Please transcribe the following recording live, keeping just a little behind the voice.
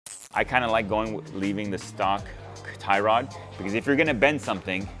I kind of like leaving the stock tie rod, because if you're gonna bend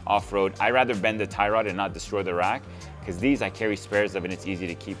something off-road, I'd rather bend the tie rod and not destroy the rack, because these I carry spares of and it's easy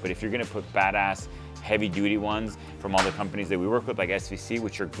to keep. But if you're gonna put badass heavy duty ones from all the companies that we work with, like SVC,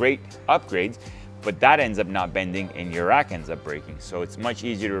 which are great upgrades, but that ends up not bending and your rack ends up breaking. So it's much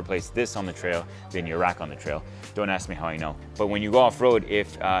easier to replace this on the trail than your rack on the trail. Don't ask me how I know. But when you go off-road,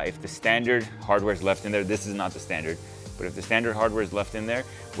 if the standard hardware is left in there, this is not the standard, but if the standard hardware is left in there,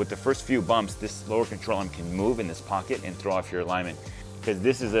 with the first few bumps, this lower control arm can move in this pocket and throw off your alignment. Because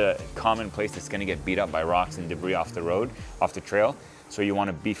this is a common place that's gonna get beat up by rocks and debris off the road, off the trail. So you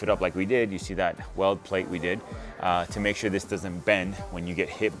wanna beef it up like we did. You see that weld plate we did to make sure this doesn't bend when you get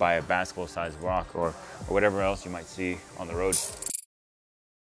hit by a basketball-sized rock or whatever else you might see on the road.